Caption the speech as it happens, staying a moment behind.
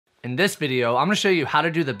In this video, I'm gonna show you how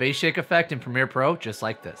to do the bass shake effect in Premiere Pro just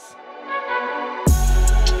like this.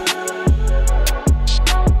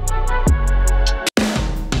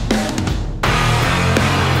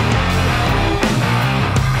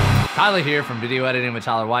 Tyler here from Video Editing with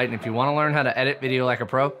Tyler White, and if you want to learn how to edit video like a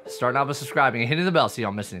pro, start out by subscribing and hitting the bell so you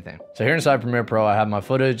don't miss anything. So here inside Premiere Pro, I have my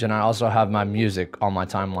footage and I also have my music on my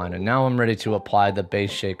timeline, and now I'm ready to apply the bass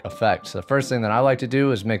shake effect. So the first thing that I like to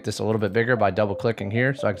do is make this a little bit bigger by double clicking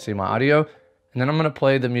here so I can see my audio, and then I'm going to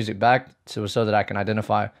play the music back so that I can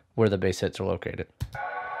identify where the bass hits are located.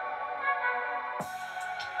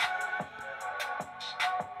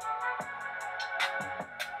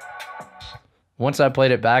 Once I played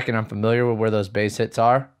it back and I'm familiar with where those bass hits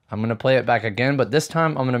are, I'm going to play it back again, but this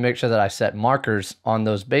time I'm going to make sure that I set markers on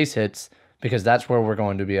those bass hits because that's where we're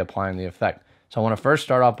going to be applying the effect. So I want to first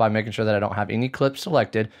start off by making sure that I don't have any clips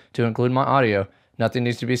selected to include my audio. Nothing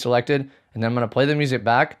needs to be selected. And then I'm going to play the music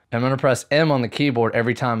back. And I'm going to press M on the keyboard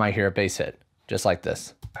every time I hear a bass hit, just like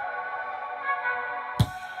this.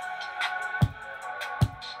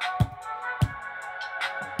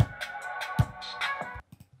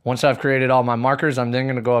 Once I've created all my markers, I'm then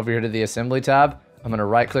going to go over here to the Assembly tab. I'm going to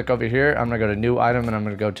right click over here. I'm going to go to New Item and I'm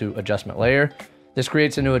going to go to Adjustment Layer. This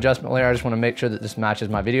creates a new adjustment layer. I just want to make sure that this matches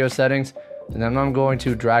my video settings. And then I'm going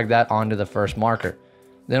to drag that onto the first marker.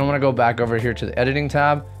 Then I'm going to go back over here to the Editing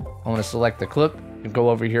tab. I want to select the clip and go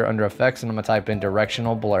over here under Effects and I'm going to type in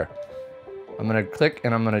Directional Blur. I'm going to click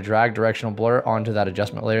and I'm going to drag Directional Blur onto that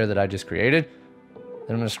adjustment layer that I just created. Then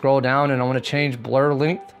I'm going to scroll down and I want to change blur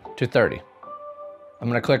length to 30. I'm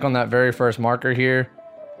going to click on that very first marker here,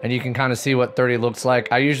 and you can kind of see what 30 looks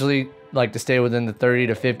like. I usually like to stay within the 30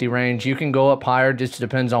 to 50 range. You can go up higher, just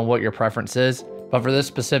depends on what your preference is. But for this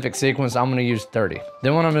specific sequence, I'm going to use 30.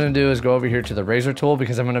 Then what I'm going to do is go over here to the razor tool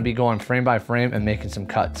because I'm going to be going frame by frame and making some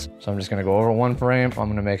cuts. So I'm just going to go over one frame, I'm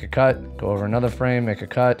going to make a cut, go over another frame, make a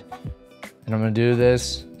cut. And I'm going to do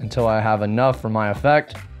this until I have enough for my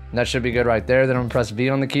effect. And that should be good right there. Then I'm gonna press V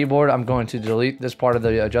on the keyboard. I'm going to delete this part of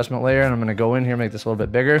the adjustment layer and I'm gonna go in here, make this a little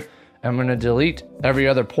bit bigger. I'm gonna delete every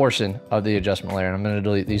other portion of the adjustment layer. And I'm gonna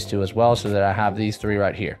delete these two as well so that I have these three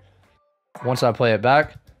right here. Once I play it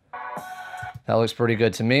back, that looks pretty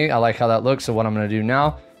good to me. I like how that looks. So what I'm gonna do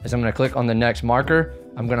now is I'm gonna click on the next marker.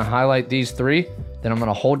 I'm gonna highlight these three. Then I'm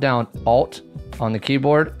gonna hold down Alt on the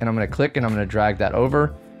keyboard and I'm gonna click and I'm gonna drag that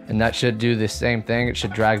over. And that should do the same thing. It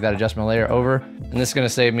should drag that adjustment layer over. And this is gonna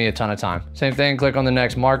save me a ton of time. Same thing, click on the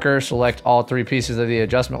next marker, select all three pieces of the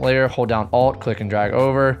adjustment layer, hold down Alt, click and drag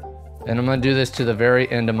over. And I'm gonna do this to the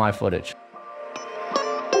very end of my footage.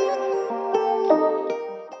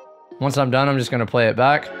 Once I'm done, I'm just gonna play it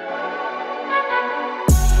back.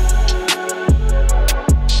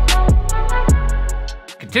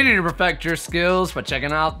 Continue to perfect your skills by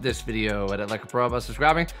checking out this video. Edit like a pro by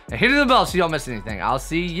subscribing and hitting the bell so you don't miss anything. I'll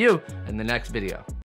see you in the next video.